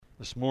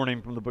This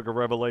morning from the book of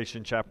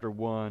Revelation, chapter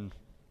 1.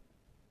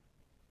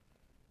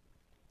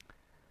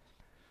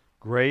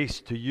 Grace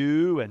to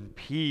you and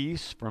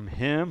peace from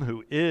him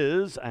who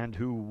is and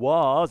who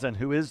was and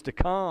who is to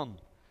come,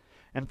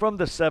 and from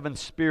the seven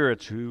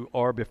spirits who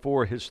are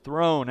before his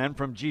throne, and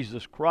from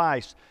Jesus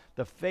Christ,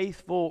 the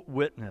faithful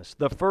witness,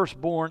 the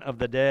firstborn of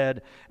the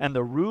dead, and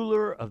the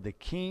ruler of the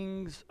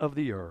kings of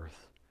the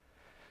earth.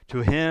 To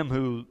him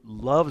who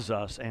loves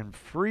us and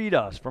freed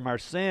us from our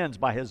sins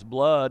by his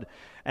blood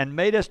and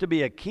made us to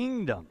be a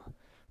kingdom,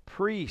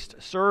 priest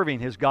serving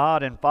his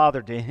God and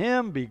Father, to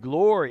him be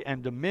glory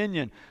and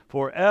dominion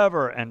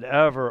forever and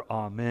ever.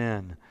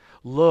 Amen.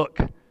 Look,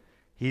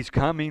 he's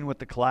coming with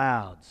the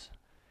clouds.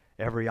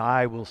 Every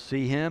eye will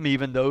see him,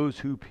 even those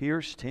who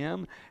pierced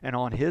him, and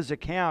on his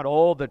account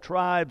all the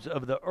tribes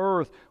of the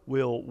earth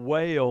will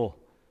wail.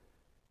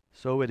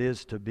 So it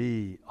is to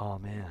be.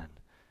 Amen.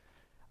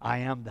 I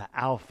am the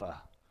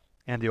Alpha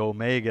and the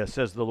Omega,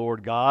 says the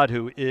Lord God,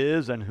 who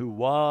is and who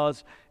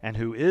was and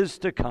who is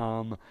to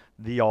come,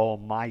 the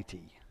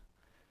Almighty.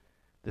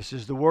 This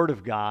is the word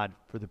of God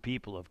for the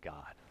people of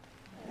God.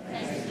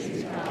 Thanks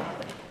be to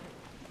God.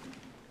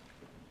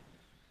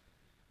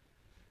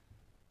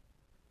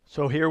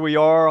 So here we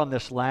are on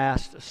this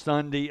last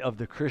Sunday of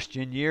the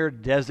Christian year,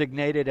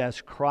 designated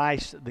as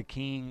Christ the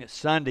King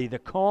Sunday, the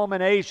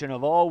culmination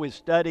of all we've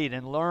studied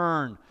and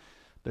learned,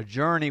 the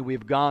journey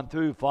we've gone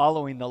through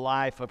following the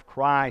life of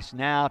Christ,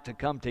 now to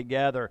come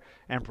together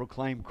and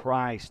proclaim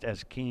Christ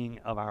as King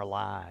of our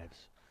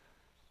lives.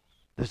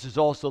 This is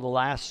also the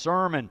last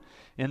sermon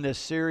in this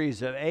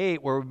series of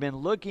 8, where we've been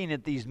looking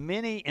at these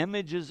many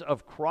images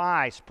of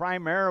Christ,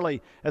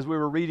 primarily as we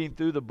were reading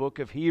through the book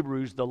of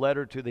Hebrews, the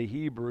letter to the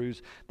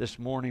Hebrews, this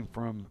morning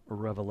from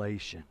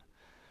Revelation.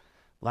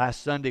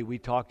 Last Sunday we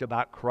talked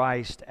about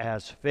Christ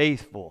as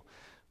faithful.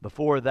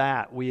 Before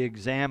that, we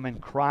examined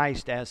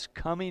Christ as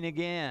coming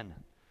again,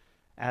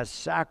 as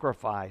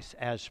sacrifice,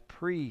 as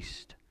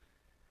priest,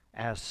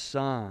 as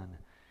son,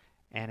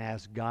 and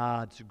as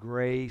God's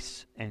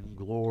grace and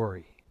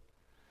glory.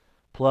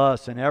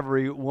 Plus, in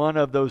every one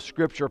of those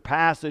scripture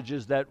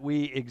passages that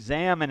we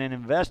examined and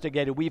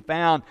investigated, we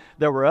found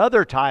there were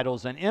other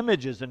titles and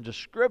images and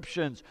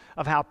descriptions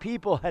of how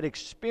people had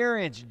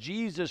experienced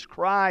Jesus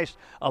Christ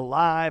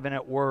alive and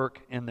at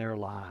work in their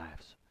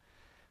lives.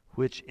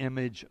 Which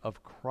image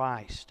of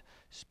Christ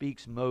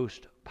speaks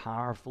most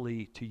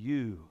powerfully to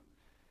you?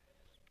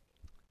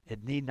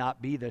 It need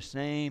not be the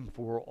same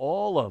for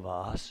all of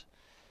us.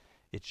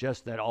 It's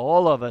just that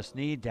all of us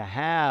need to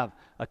have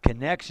a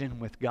connection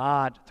with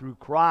God through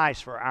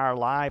Christ for our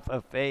life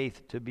of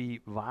faith to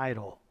be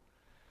vital.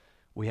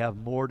 We have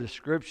more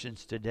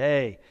descriptions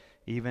today,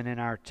 even in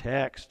our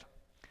text,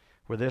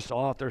 where this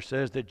author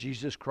says that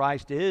Jesus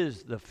Christ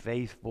is the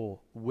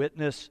faithful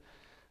witness,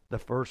 the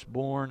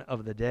firstborn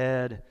of the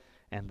dead,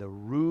 and the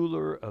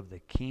ruler of the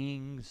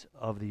kings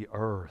of the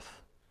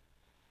earth.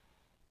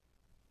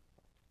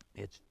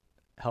 It's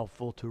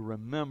helpful to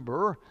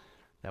remember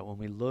that when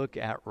we look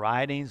at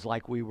writings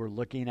like we were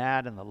looking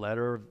at in the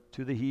letter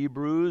to the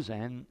Hebrews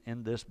and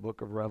in this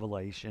book of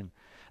Revelation,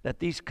 that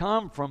these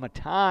come from a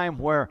time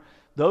where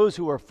those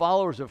who are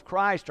followers of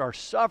Christ are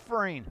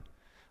suffering,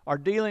 are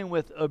dealing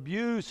with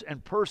abuse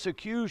and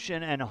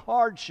persecution and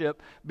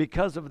hardship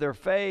because of their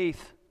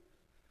faith.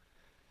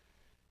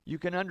 You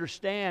can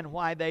understand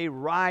why they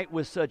write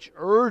with such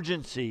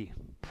urgency,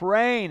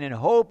 praying and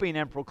hoping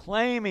and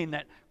proclaiming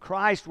that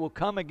Christ will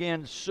come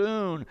again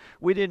soon.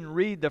 We didn't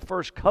read the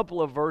first couple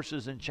of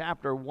verses in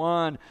chapter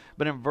 1,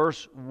 but in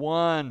verse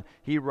 1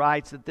 he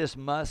writes that this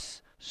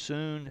must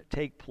soon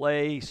take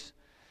place.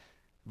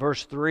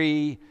 Verse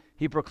 3,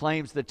 he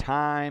proclaims the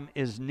time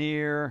is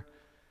near.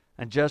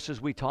 And just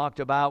as we talked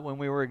about when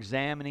we were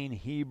examining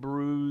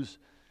Hebrews,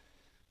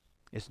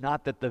 it's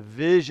not that the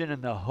vision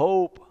and the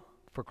hope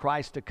for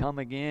Christ to come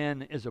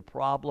again is a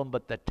problem,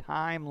 but the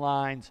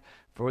timelines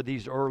for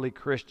these early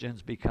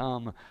Christians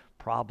become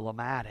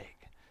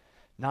problematic.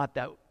 Not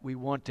that we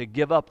want to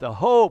give up the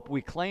hope,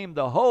 we claim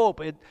the hope.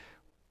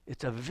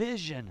 It's a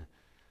vision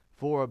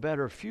for a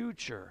better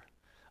future,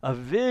 a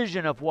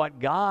vision of what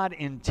God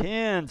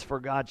intends for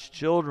God's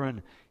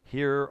children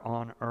here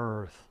on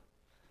earth.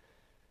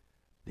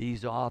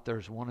 These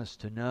authors want us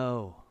to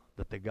know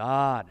that the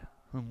God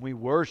whom we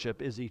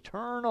worship is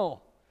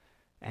eternal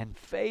and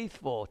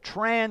faithful,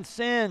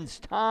 transcends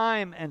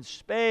time and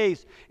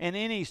space and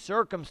any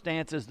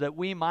circumstances that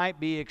we might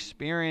be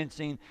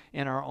experiencing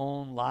in our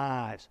own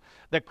lives.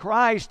 That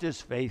Christ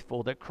is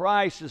faithful, that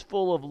Christ is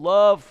full of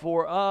love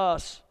for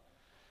us,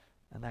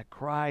 and that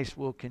Christ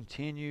will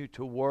continue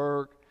to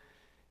work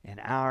in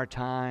our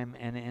time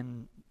and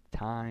in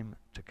time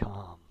to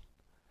come.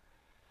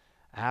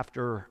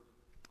 After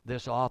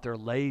this author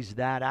lays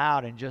that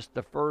out in just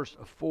the first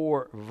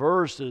 4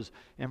 verses,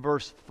 in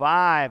verse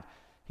 5,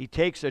 he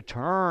takes a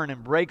turn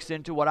and breaks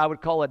into what I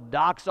would call a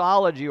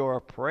doxology or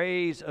a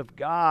praise of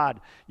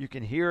God. You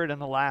can hear it in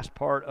the last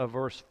part of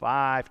verse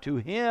 5. To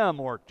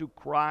him, or to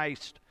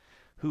Christ,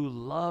 who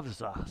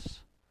loves us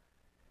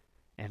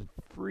and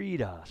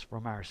freed us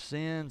from our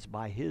sins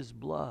by his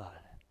blood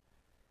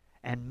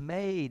and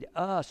made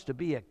us to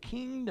be a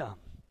kingdom,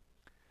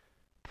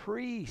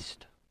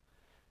 priest,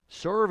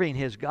 serving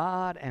his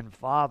God and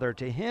Father.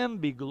 To him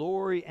be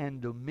glory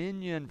and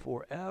dominion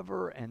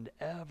forever and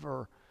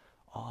ever.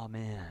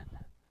 Amen.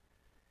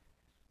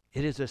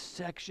 It is a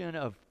section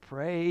of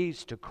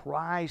praise to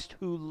Christ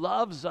who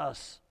loves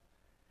us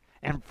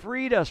and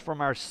freed us from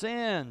our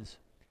sins,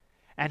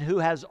 and who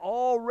has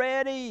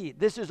already,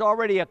 this is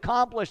already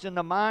accomplished in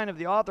the mind of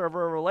the author of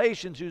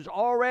Revelations, who's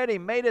already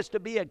made us to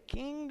be a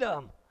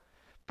kingdom,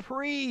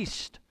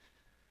 priest,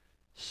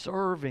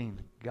 serving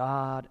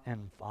God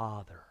and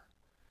Father.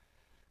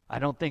 I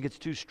don't think it's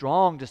too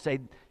strong to say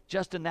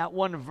just in that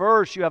one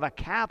verse you have a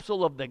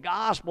capsule of the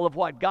gospel of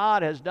what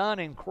God has done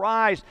in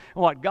Christ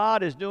and what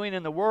God is doing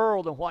in the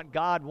world and what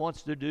God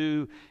wants to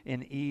do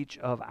in each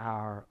of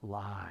our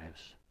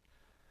lives.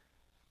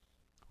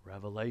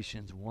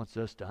 Revelations wants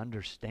us to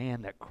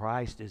understand that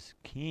Christ is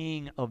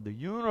King of the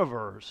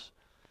universe.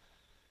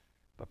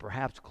 But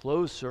perhaps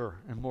closer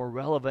and more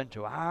relevant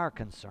to our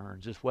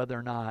concerns is whether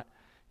or not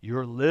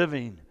you're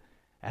living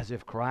as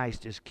if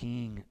Christ is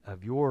King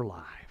of your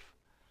life.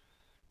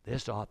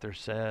 This author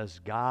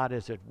says God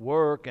is at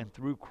work, and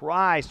through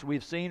Christ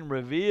we've seen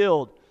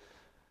revealed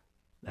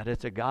that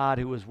it's a God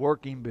who was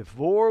working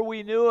before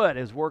we knew it,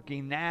 is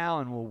working now,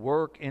 and will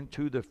work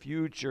into the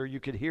future. You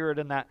could hear it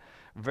in that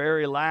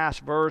very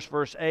last verse,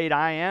 verse 8.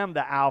 I am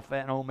the Alpha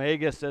and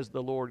Omega, says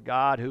the Lord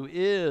God, who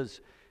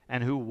is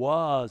and who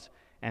was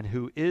and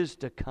who is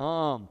to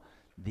come,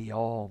 the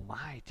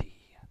Almighty.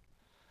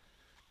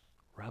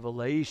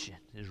 Revelation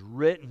is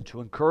written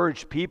to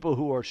encourage people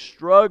who are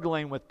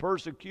struggling with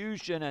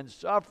persecution and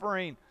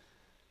suffering,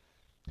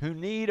 who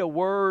need a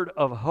word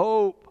of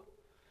hope.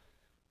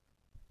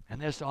 And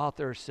this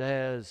author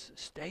says,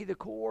 stay the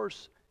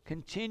course,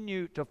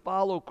 continue to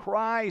follow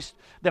Christ,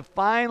 that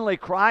finally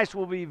Christ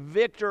will be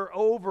victor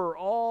over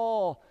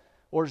all.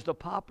 Or as the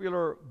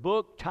popular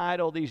book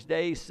title these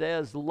days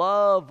says,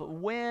 love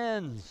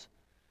wins.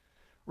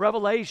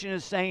 Revelation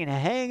is saying,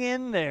 hang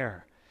in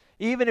there,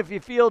 even if you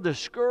feel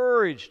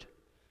discouraged,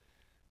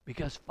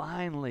 because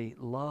finally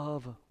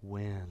love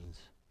wins.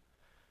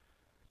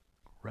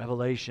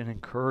 Revelation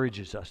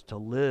encourages us to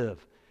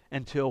live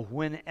until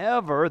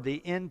whenever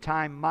the end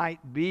time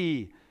might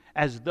be,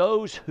 as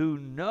those who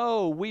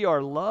know we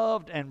are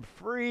loved and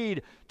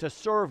freed to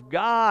serve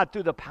God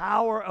through the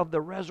power of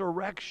the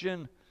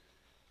resurrection.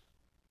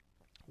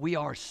 We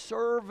are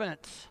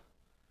servants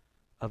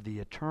of the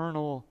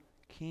eternal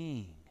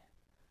King.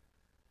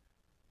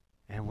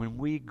 And when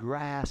we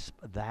grasp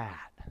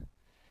that,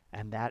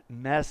 and that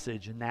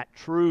message and that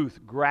truth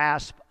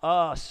grasp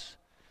us,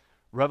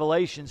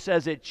 Revelation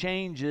says it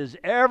changes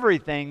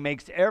everything,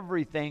 makes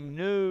everything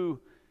new.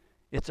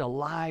 It's a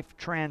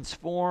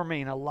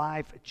life-transforming, a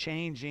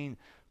life-changing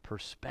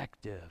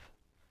perspective.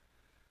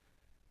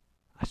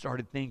 I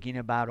started thinking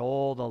about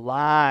all the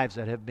lives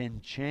that have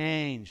been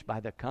changed by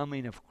the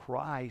coming of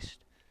Christ,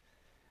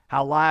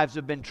 how lives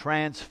have been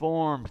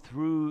transformed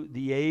through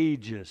the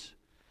ages.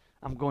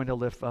 I'm going to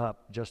lift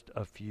up just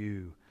a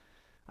few.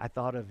 I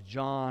thought of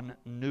John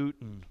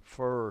Newton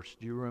first.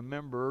 Do you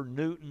remember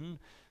Newton?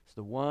 It's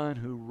the one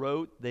who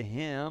wrote the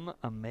hymn,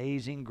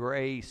 Amazing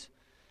Grace.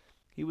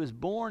 He was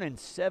born in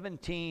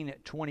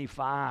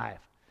 1725.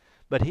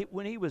 But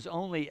when he was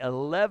only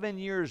 11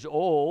 years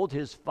old,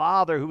 his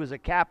father, who was a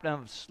captain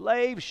of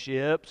slave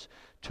ships,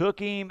 took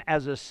him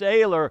as a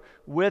sailor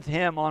with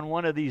him on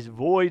one of these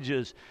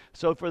voyages.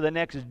 So for the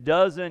next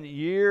dozen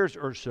years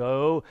or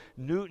so,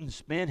 Newton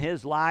spent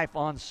his life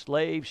on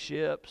slave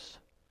ships.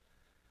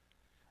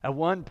 At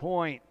one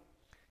point,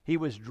 he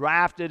was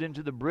drafted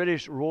into the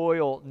British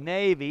Royal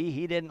Navy.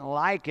 He didn't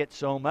like it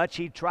so much.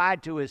 He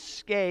tried to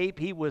escape.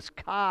 He was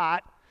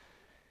caught.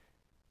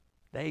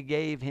 They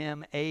gave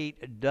him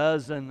 8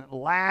 dozen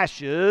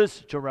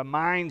lashes to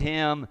remind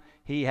him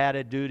he had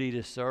a duty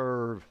to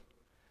serve.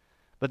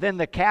 But then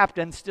the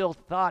captain still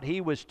thought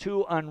he was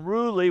too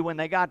unruly. When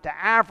they got to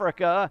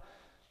Africa,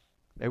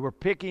 they were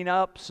picking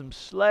up some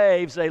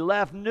slaves. They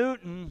left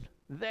Newton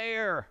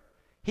there.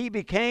 He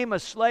became a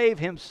slave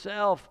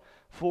himself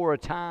for a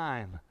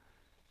time.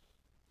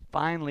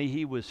 Finally,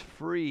 he was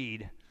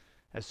freed.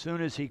 As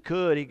soon as he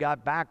could, he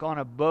got back on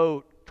a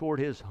boat toward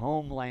his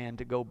homeland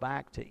to go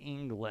back to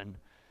England.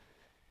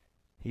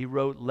 He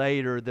wrote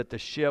later that the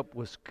ship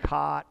was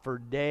caught for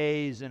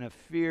days in a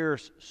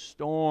fierce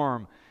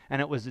storm, and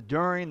it was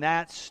during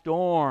that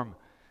storm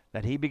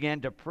that he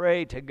began to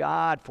pray to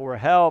God for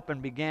help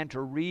and began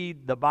to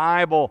read the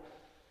Bible.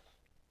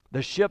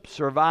 The ship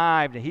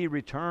survived. He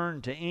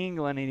returned to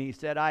England, and he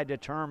said, I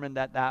determined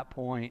at that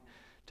point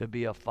to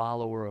be a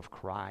follower of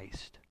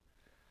Christ.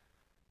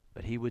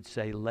 But he would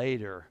say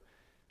later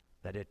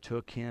that it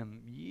took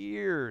him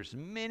years,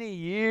 many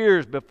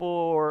years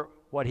before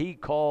what he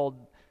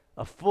called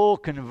a full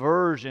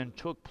conversion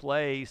took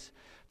place.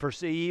 For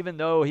see, even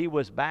though he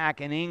was back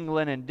in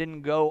England and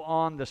didn't go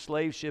on the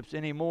slave ships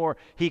anymore,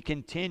 he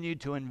continued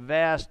to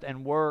invest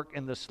and work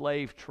in the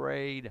slave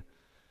trade.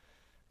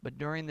 But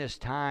during this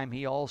time,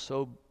 he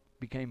also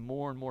became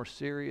more and more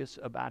serious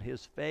about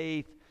his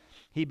faith.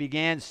 He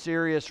began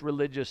serious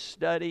religious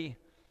study.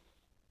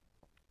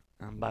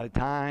 And by the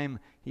time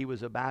he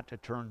was about to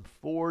turn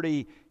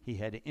 40, he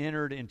had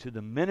entered into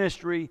the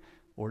ministry,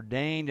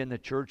 ordained in the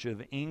Church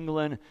of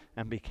England,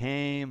 and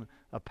became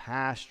a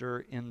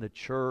pastor in the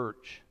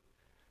church.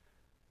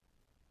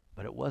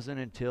 But it wasn't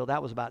until,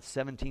 that was about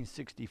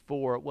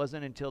 1764, it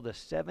wasn't until the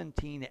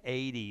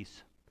 1780s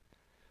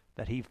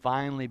that he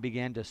finally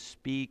began to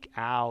speak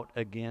out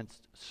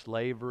against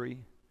slavery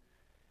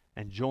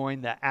and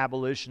joined the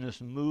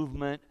abolitionist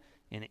movement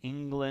in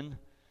England.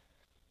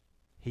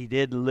 He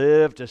did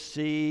live to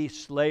see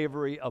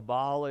slavery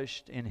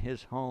abolished in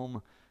his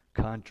home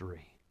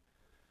country.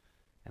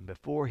 And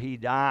before he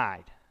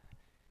died,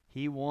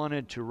 he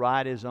wanted to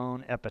write his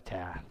own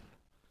epitaph.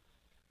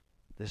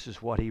 This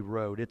is what he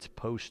wrote. It's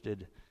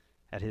posted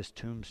at his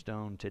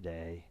tombstone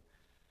today.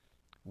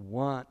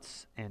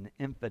 Once an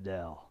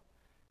infidel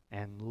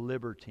and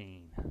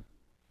libertine,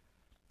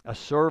 a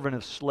servant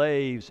of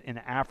slaves in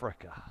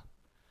Africa,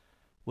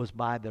 was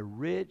by the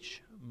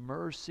rich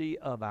mercy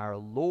of our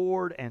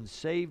Lord and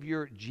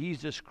Savior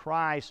Jesus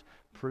Christ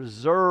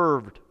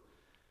preserved,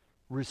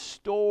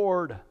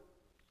 restored,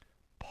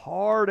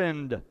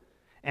 pardoned,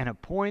 and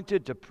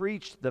appointed to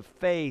preach the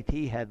faith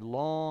he had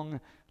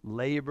long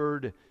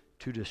labored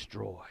to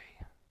destroy.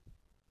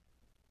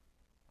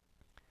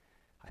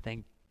 I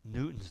think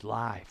Newton's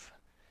life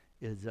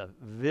is a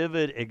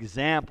vivid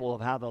example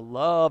of how the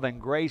love and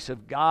grace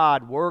of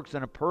God works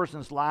in a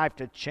person's life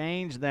to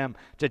change them,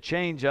 to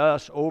change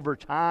us over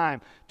time,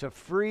 to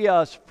free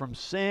us from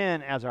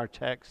sin, as our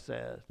text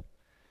says,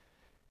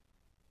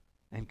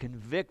 and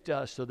convict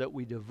us so that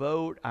we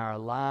devote our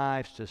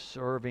lives to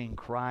serving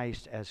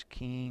Christ as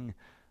King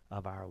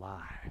of our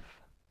life.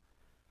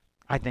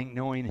 I think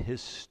knowing his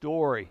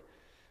story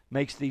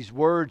makes these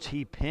words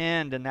he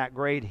penned in that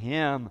great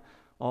hymn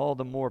all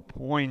the more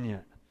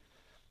poignant.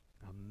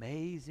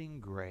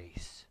 Amazing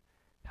grace,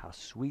 how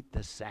sweet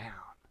the sound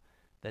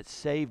that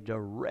saved a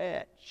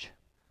wretch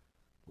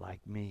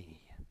like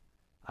me.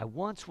 I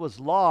once was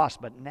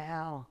lost, but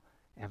now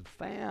am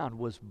found,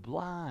 was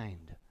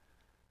blind,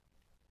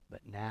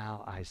 but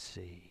now I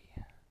see.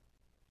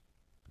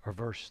 Or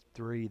verse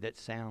 3 that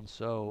sounds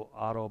so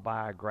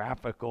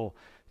autobiographical.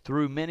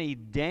 Through many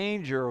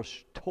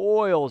dangers,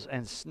 toils,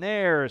 and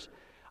snares,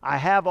 I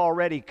have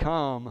already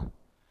come.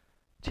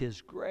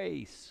 'Tis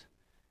grace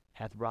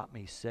hath brought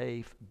me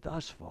safe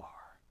thus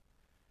far,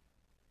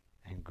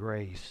 and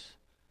grace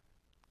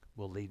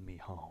will lead me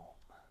home.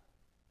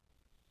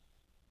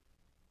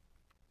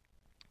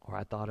 Or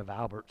I thought of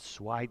Albert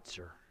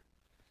Schweitzer.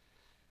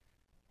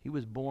 He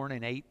was born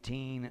in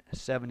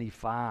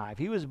 1875.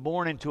 He was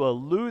born into a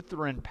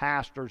Lutheran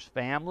pastor's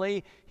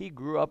family. He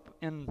grew up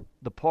in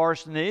the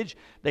parsonage.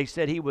 They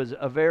said he was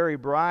a very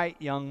bright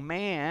young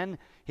man.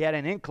 He had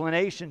an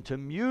inclination to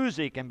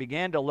music and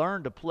began to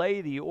learn to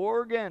play the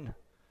organ.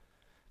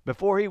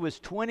 Before he was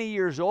 20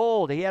 years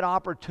old, he had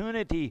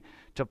opportunity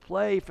to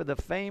play for the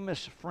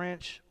famous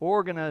French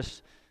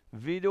organist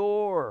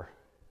Widor.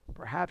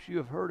 Perhaps you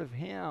have heard of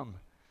him.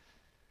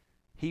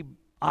 He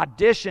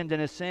auditioned, in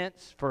a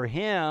sense, for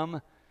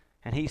him,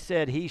 and he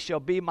said, "He shall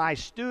be my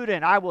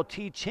student. I will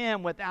teach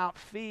him without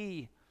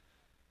fee."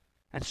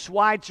 And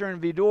Schweitzer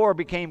and Widor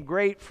became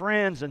great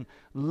friends and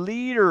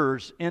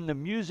leaders in the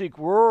music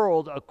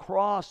world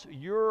across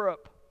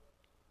Europe.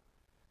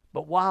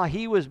 But while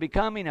he was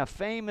becoming a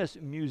famous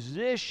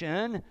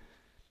musician,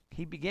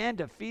 he began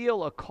to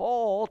feel a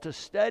call to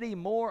study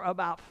more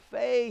about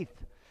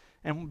faith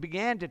and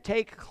began to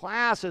take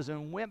classes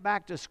and went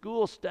back to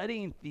school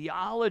studying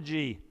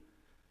theology.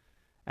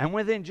 And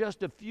within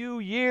just a few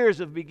years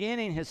of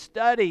beginning his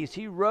studies,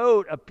 he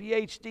wrote a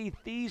PhD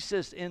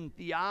thesis in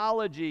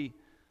theology.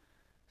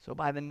 So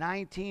by the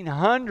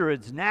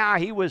 1900s, now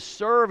he was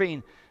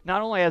serving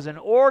not only as an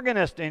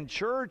organist in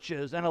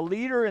churches and a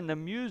leader in the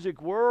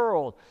music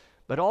world,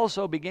 but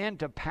also began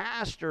to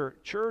pastor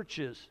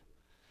churches.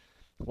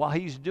 While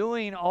he's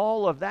doing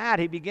all of that,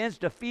 he begins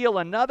to feel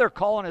another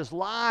call in his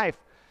life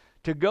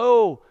to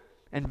go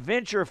and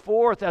venture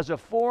forth as a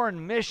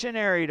foreign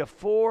missionary to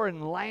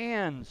foreign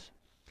lands.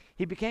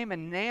 He became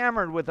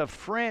enamored with a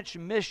French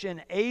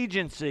mission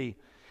agency.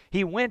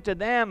 He went to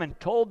them and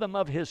told them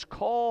of his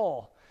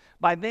call.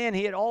 By then,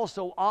 he had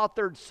also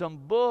authored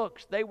some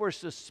books. They were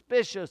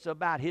suspicious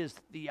about his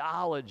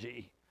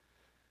theology.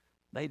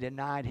 They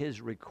denied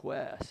his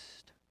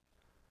request.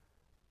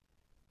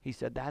 He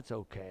said, "That's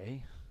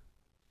okay.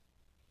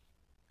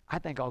 I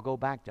think I'll go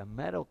back to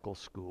medical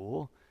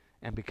school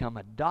and become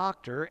a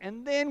doctor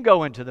and then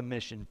go into the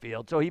mission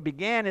field." So he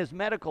began his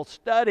medical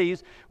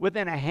studies.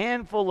 Within a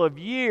handful of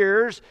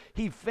years,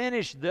 he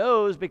finished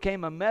those,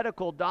 became a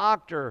medical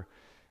doctor.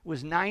 It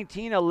was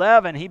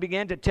 1911. He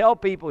began to tell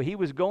people he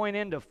was going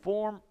into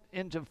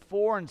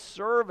foreign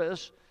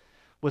service,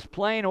 was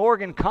playing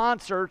organ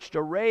concerts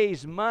to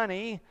raise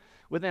money.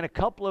 Within a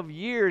couple of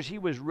years, he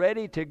was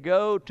ready to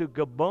go to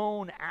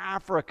Gabon,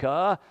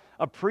 Africa,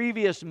 a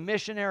previous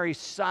missionary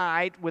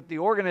site with the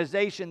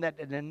organization that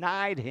had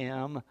denied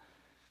him,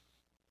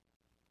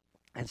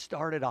 and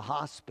started a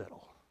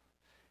hospital.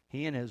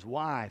 he and his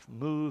wife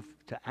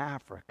moved to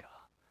Africa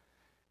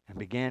and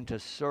began to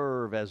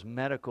serve as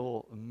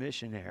medical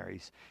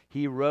missionaries.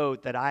 He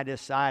wrote that I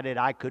decided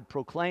I could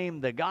proclaim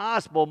the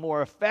gospel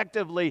more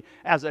effectively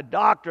as a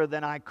doctor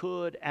than I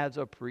could as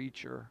a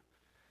preacher.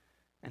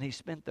 And he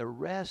spent the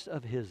rest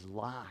of his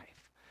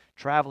life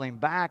traveling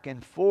back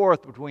and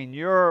forth between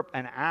Europe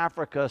and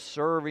Africa,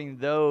 serving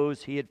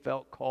those he had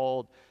felt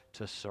called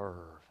to serve.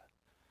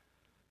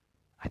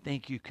 I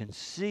think you can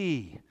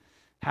see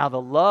how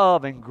the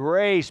love and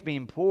grace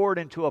being poured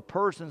into a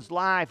person's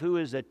life who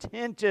is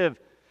attentive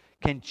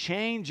can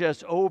change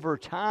us over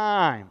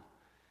time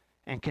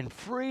and can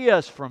free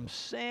us from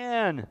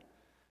sin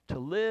to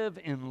live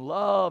in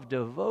love,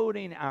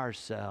 devoting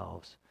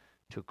ourselves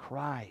to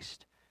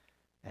Christ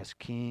as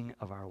King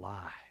of our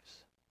lives.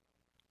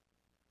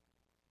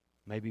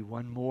 Maybe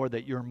one more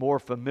that you're more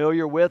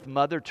familiar with,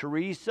 Mother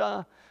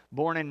Teresa,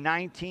 born in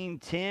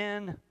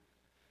 1910,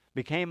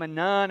 became a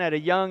nun at a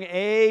young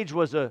age,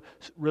 was a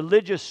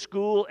religious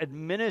school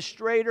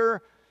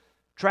administrator,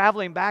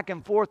 traveling back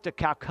and forth to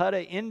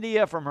Calcutta,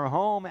 India from her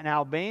home in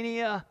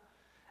Albania.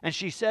 And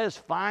she says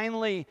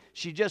finally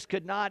she just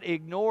could not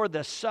ignore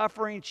the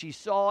suffering she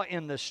saw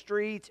in the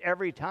streets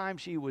every time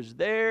she was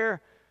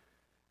there,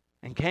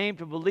 and came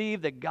to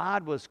believe that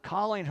God was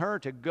calling her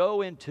to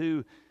go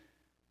into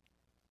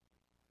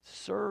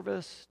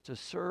service, to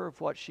serve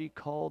what she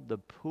called the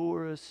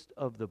poorest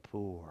of the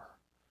poor.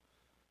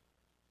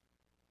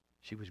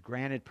 She was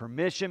granted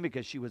permission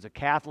because she was a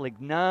Catholic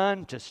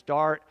nun to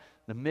start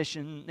the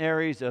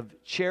Missionaries of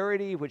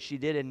Charity, which she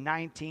did in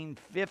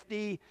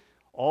 1950,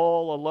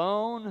 all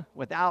alone,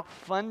 without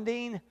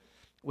funding.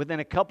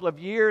 Within a couple of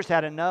years,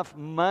 had enough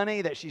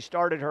money that she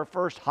started her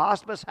first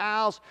hospice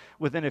house.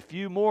 Within a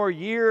few more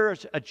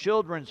years, a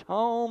children's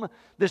home.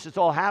 This is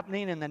all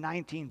happening in the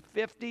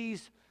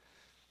 1950s.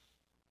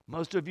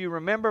 Most of you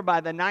remember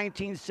by the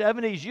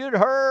 1970s, you'd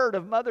heard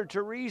of Mother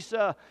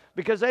Teresa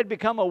because they'd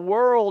become a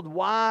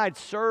worldwide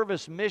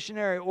service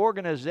missionary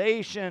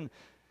organization.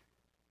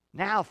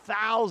 Now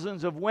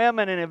thousands of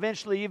women and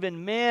eventually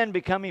even men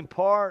becoming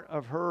part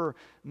of her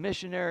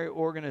missionary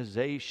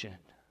organization.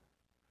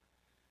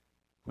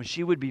 When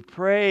she would be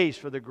praised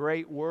for the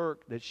great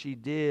work that she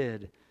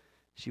did,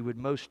 she would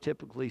most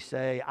typically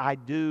say, "I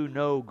do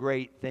no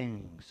great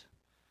things,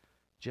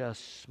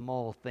 just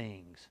small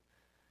things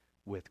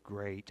with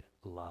great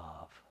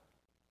love."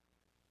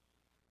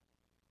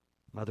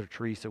 Mother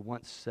Teresa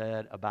once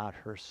said about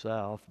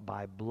herself,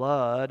 "By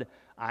blood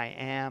I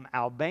am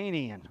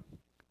Albanian.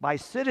 By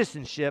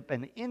citizenship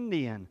an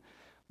Indian.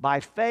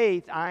 By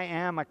faith I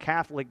am a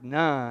Catholic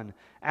nun.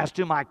 As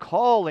to my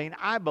calling,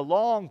 I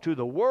belong to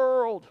the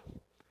world.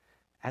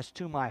 As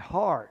to my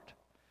heart,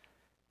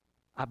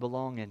 I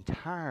belong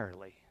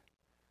entirely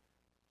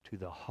to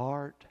the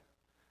heart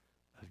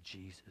of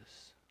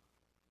Jesus."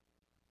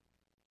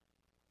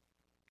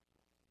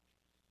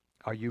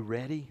 Are you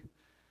ready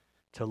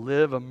to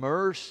live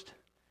immersed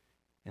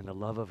in the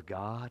love of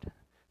God,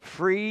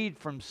 freed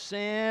from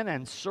sin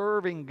and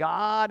serving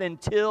God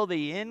until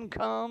the end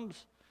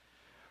comes?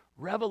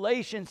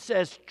 Revelation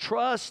says,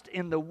 trust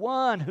in the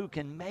one who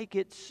can make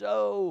it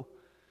so.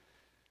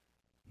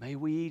 May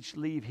we each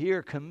leave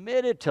here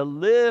committed to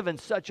live in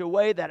such a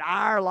way that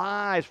our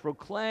lives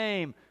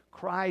proclaim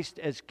Christ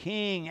as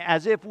King,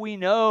 as if we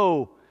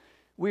know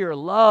we are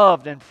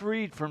loved and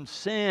freed from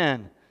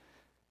sin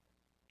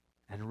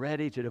and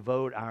ready to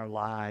devote our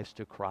lives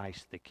to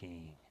Christ the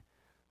King.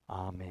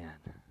 Amen.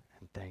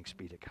 And thanks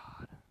be to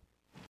God.